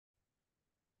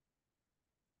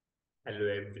Hello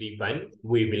everyone.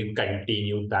 We will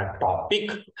continue the topic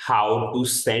how to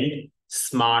send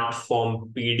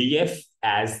Smartform PDF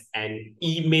as an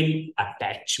email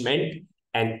attachment.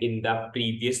 And in the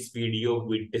previous video,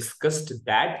 we discussed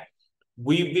that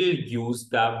we will use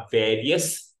the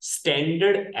various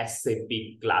standard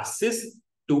SAP classes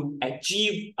to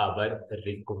achieve our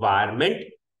requirement.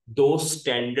 Those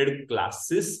standard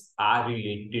classes are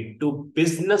related to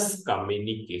business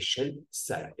communication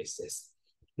services.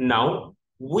 Now,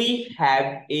 we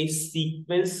have a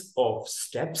sequence of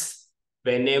steps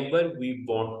whenever we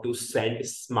want to send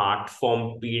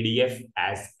Smartform PDF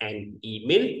as an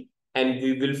email, and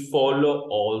we will follow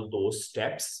all those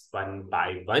steps one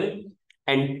by one.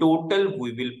 And total,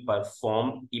 we will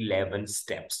perform 11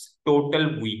 steps.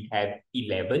 Total, we have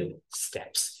 11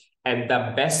 steps. And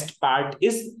the best part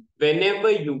is whenever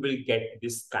you will get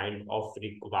this kind of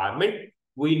requirement,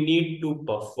 we need to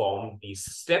perform these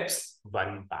steps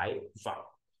one by one.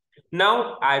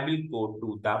 Now I will go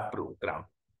to the program.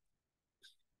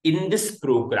 In this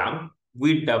program,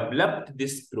 we developed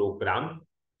this program.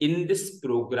 In this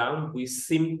program, we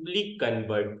simply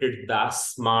converted the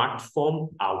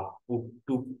Smartform output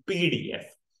to PDF.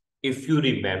 If you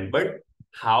remember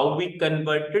how we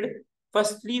converted,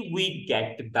 firstly, we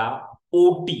get the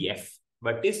OTF.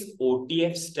 What is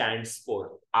OTF stands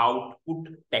for output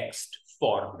text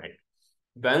format.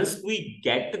 Once we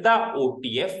get the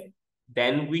OTF,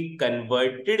 then we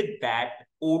converted that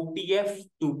OTF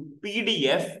to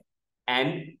PDF,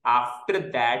 and after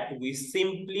that we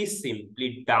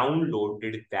simply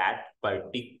downloaded that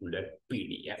particular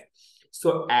PDF.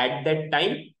 So at that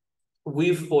time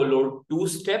we followed two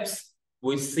steps.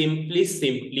 We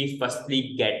simply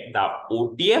firstly get the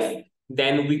OTF,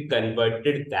 then we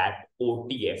converted that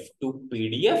OTF to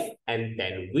PDF, and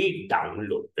then we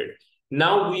downloaded.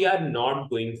 Now we are not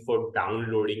going for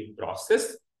downloading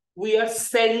process. We are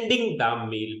sending the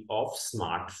mail of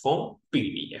Smartform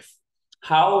PDF.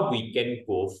 How we can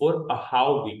go for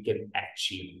how we can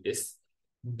achieve this?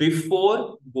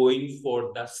 Before going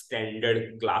for the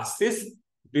standard classes,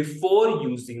 before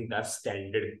using the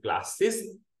standard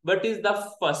classes, what is the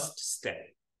first step?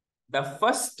 The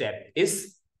first step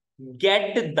is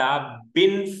get the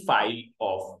bin file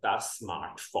of the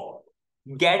Smartform.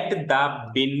 Get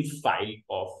the bin file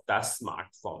of the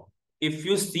Smartform. If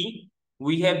you see,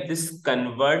 we have this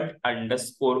convert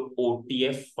underscore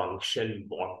OTF function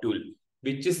module,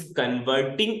 which is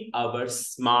converting our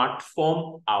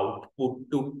Smartform output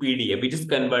to PDF, which is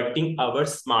converting our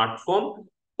Smartform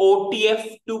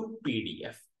OTF to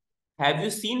PDF. Have you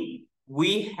seen?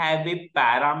 We have a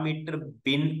parameter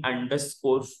bin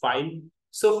underscore file.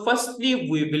 So firstly,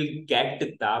 we will get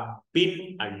the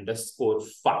bin underscore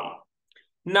file.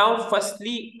 Now,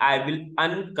 firstly, I will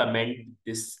uncomment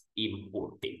this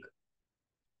importing.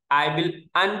 I will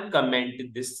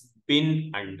uncomment this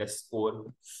bin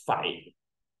underscore file.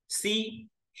 See,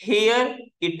 here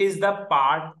it is the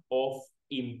part of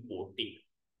importing.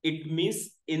 It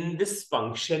means in this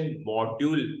function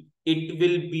module, it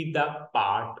will be the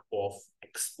part of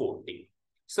exporting.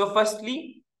 So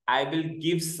firstly, I will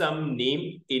give some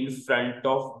name in front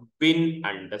of bin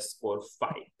underscore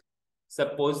file.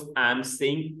 Suppose I'm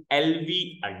saying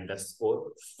LV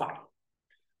underscore file.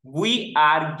 We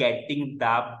are getting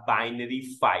the binary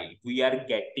file. We are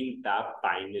getting the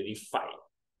binary file.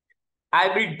 I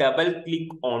will double click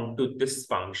onto this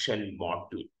function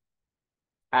module.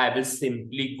 I will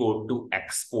simply go to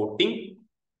exporting.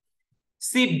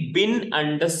 See, bin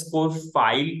underscore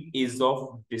file is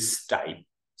of this type.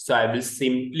 So I will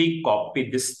simply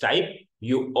copy this type.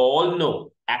 You all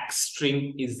know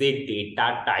XString is a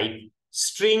data type.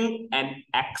 String and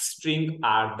XString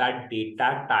are the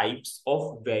data types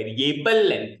of variable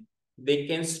length. They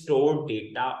can store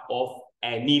data of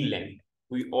any length.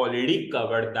 We already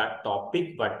covered that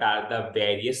topic. What are the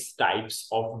various types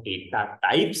of data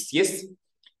types? Yes.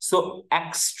 So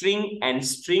XString and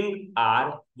string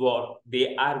are what?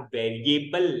 They are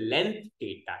variable length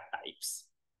data types.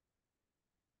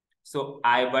 So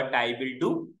what I will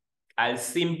do, I'll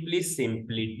simply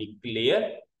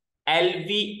declare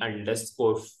LV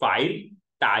underscore file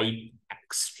type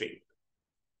XString.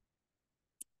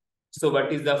 So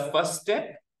what is the first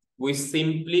step? We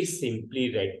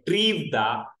simply retrieve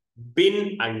the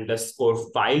bin underscore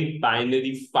file,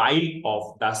 binary file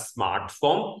of the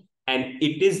Smartform, and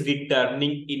it is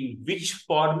returning in which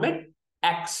format?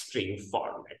 XString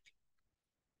format.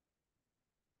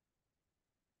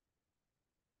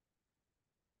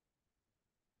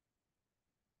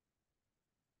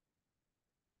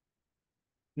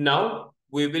 Now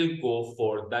we will go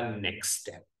for the next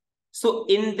step. So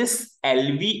in this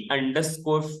LV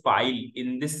underscore file,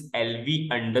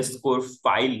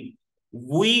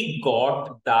 we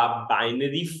got the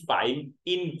binary file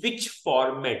in which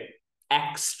format?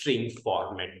 XString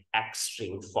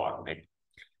format.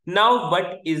 Now,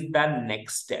 what is the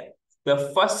next step?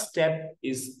 The first step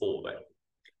is over.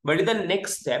 What is the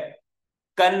next step?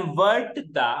 Convert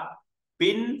the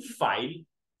bin file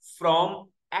from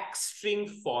XString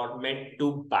format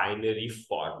to binary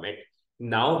format.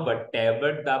 Now,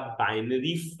 whatever the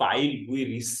binary file we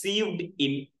received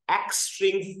in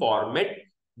XString format,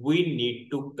 we need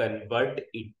to convert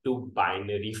it to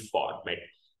binary format.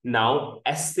 Now,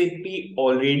 SAP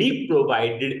already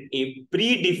provided a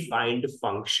predefined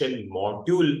function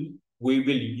module. We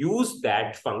will use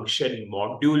that function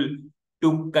module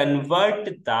to convert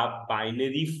the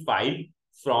binary file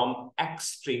from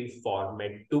XString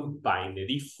format to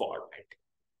binary format.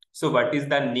 So what is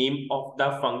the name of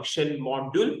the function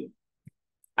module?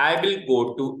 I will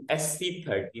go to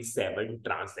SC37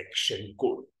 transaction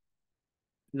code.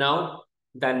 Now,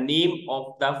 the name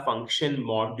of the function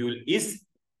module is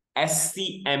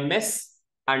SCMS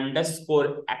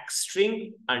underscore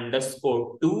XString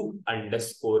underscore to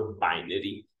underscore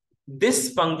binary.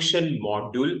 This function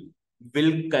module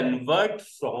will convert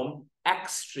from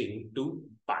XString to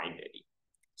binary.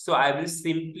 So I will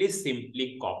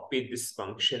simply copy this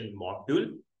function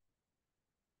module.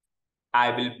 I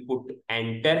will put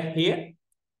enter here.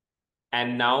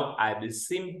 And now I will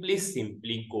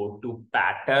simply go to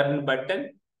pattern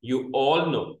button. You all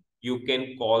know you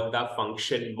can call the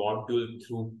function module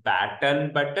through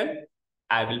pattern button.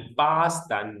 I will pass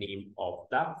the name of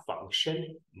the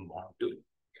function module.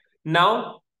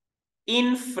 Now,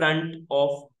 in front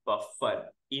of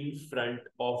buffer,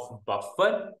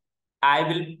 I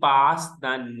will pass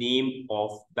the name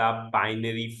of the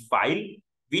binary file,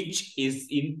 which is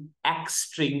in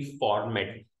XString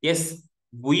format. Yes,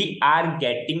 we are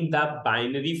getting the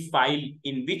binary file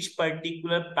in which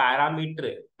particular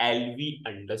parameter? LV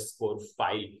underscore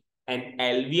file. And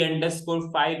LV underscore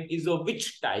file is of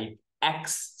which type?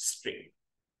 XString.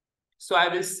 So I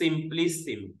will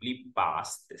simply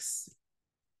pass this.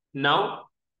 Now,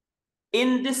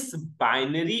 in this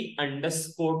binary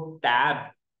underscore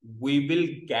tab, we will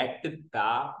get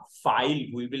the file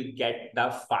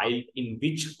in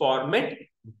which format?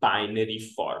 Binary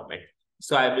format.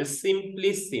 So I will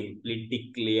simply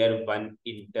declare one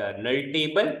internal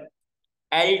table,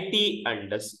 LT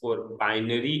underscore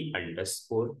binary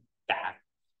underscore tab.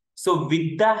 So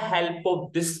with the help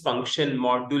of this function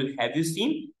module, have you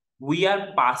seen? We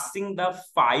are passing the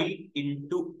file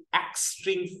into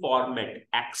XString format.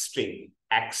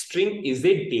 XString is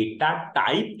a data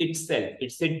type itself.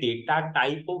 It's a data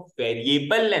type of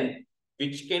variable length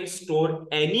which can store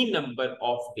any number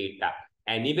of data.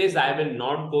 Anyways, I will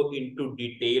not go into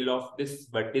detail of this,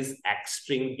 what is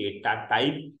XString data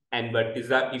type and what is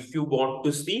if you want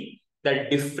to see the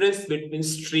difference between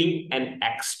string and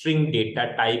XString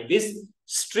data type is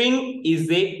string is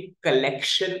a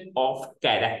collection of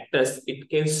characters. It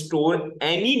can store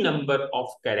any number of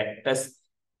characters.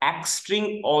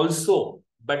 XString also,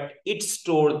 but it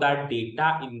stores the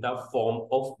data in the form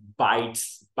of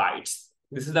bytes.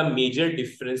 This is the major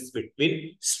difference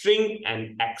between string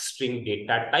and XString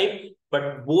data type,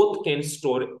 but both can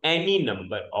store any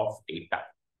number of data.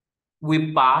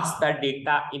 We pass the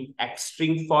data in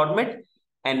XString format,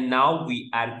 and now we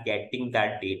are getting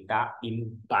the data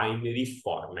in binary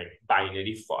format.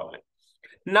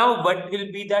 Now, what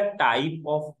will be the type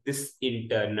of this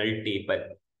internal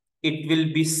table? It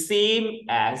will be same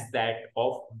as that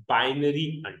of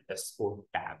binary underscore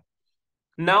tab.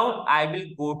 Now, I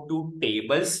will go to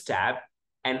tables tab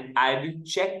and I will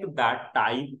check the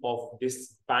type of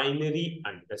this binary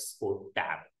underscore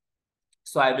tab.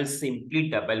 So I will simply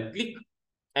double click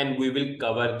and we will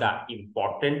cover the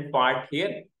important part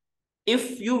here.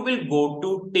 If you will go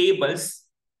to tables,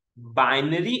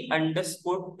 binary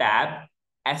underscore tab,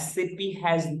 SAP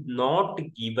has not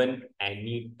given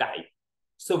any type.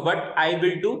 So what I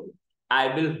will do,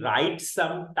 I will write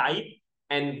some type,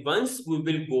 and once we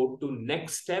will go to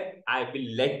next step, I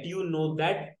will let you know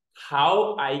that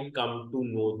how I come to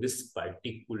know this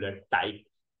particular type.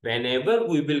 Whenever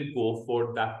we will go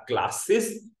for the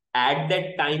classes, at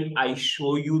that time, I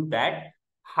show you that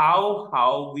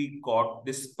how we got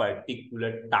this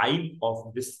particular type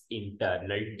of this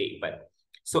internal table.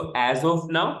 So as of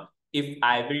now, if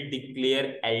I will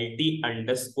declare LT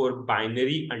underscore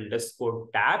binary underscore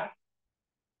tab,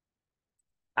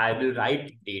 I will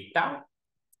write data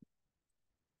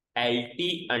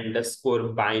LT underscore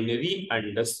binary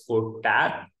underscore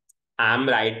tab. I'm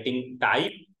writing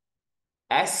type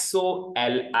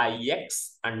SOLIX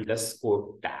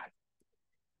underscore tag.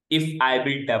 If I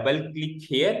will double click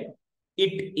here,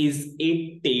 it is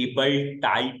a table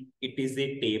type. It is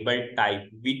a table type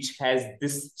which has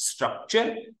this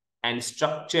structure, and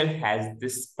structure has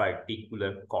this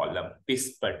particular column.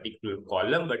 This particular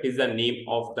column, what is the name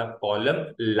of the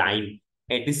column? Line.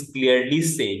 It is clearly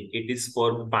saying it is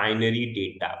for binary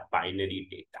data, binary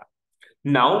data.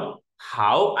 Now,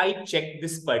 how I check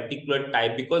this particular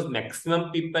type? Because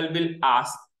maximum people will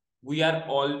ask, we are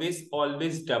always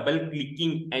double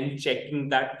clicking and checking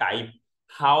that type.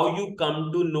 How you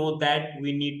come to know that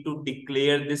we need to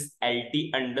declare this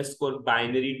LT underscore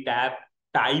binary tab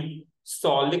type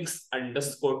solix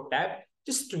underscore tab?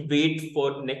 Just wait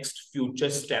for next future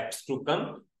steps to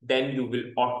come. Then you will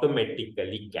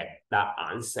automatically get the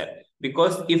answer.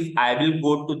 Because if I will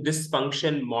go to this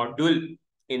function module,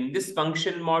 in this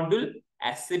function module,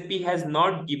 SAP has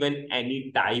not given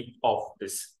any type of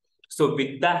this. So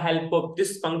with the help of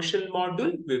this function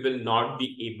module, we will not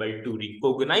be able to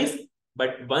recognize.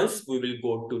 But once we will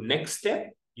go to next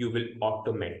step, you will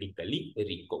automatically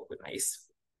recognize.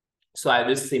 So I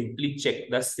will simply check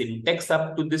the syntax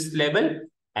up to this level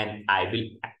and I will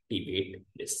activate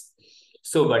this.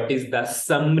 So what is the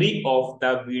summary of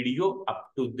the video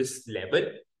up to this level?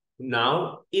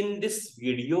 Now, in this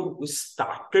video, we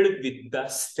started with the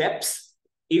steps.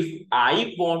 If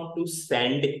I want to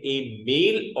send a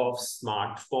mail of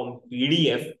Smartform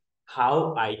PDF,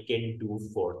 how I can do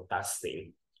for the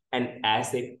same. And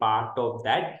as a part of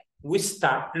that, we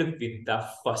started with the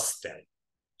first step.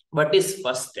 What is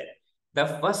first step? The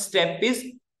first step is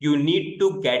you need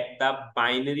to get the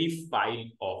binary file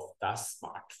of the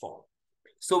Smartform.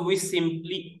 So we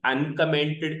simply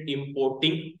uncommented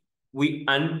importing. We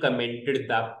uncommented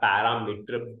the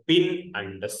parameter bin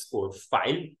underscore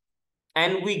file,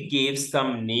 and we gave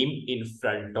some name in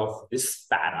front of this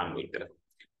parameter.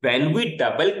 When we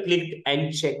double clicked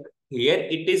and checked here,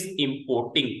 it is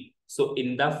importing. So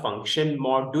in the function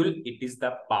module, it is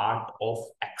the part of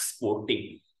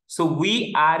exporting. So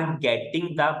we are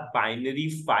getting the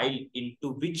binary file into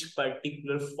which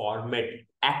particular format?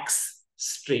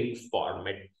 XString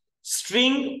format.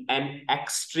 String and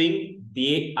XString,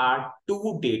 they are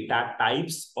two data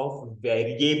types of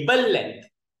variable length.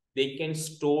 They can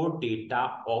store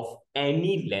data of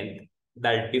any length.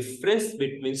 The difference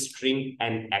between string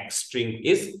and XString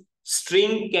is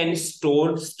string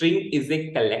is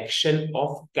a collection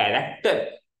of character.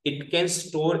 It can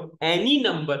store any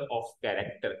number of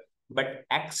character, but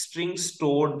XString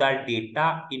store the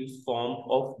data in form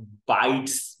of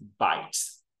bytes.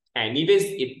 Anyways,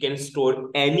 it can store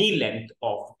any length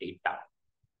of data.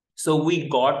 So we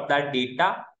got the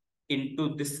data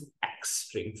into this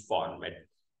XString format.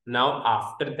 Now,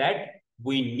 after that,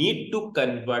 we need to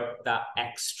convert the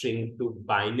XString to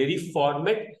binary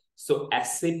format. So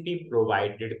SAP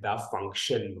provided the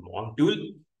function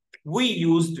module. We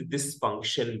used this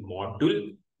function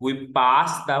module. We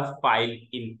passed the file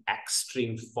in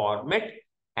XString format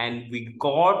and we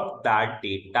got that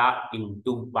data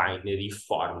into binary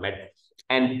format.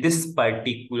 And this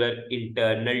particular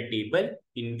internal table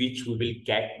in which we will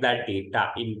get the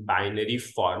data in binary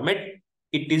format,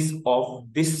 it is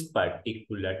of this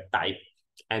particular type.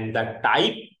 And the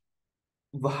type,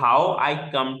 how I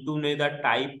come to know the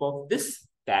type of this,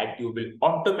 that you will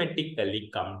automatically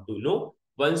come to know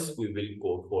once we will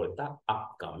go for the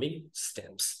upcoming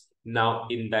steps. Now,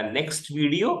 in the next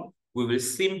video, we will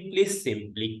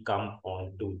simply come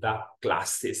on to the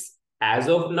classes. As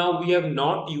of now, we have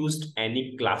not used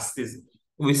any classes.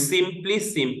 We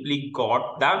simply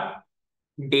got the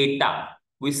data.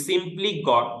 We simply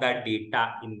got the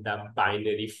data in the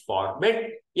binary format.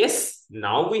 Yes,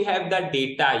 now we have the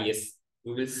data. Yes,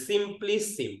 we will simply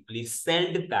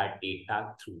send that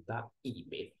data through the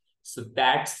email. So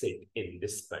that's it in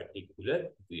this particular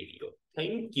video.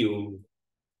 Thank you.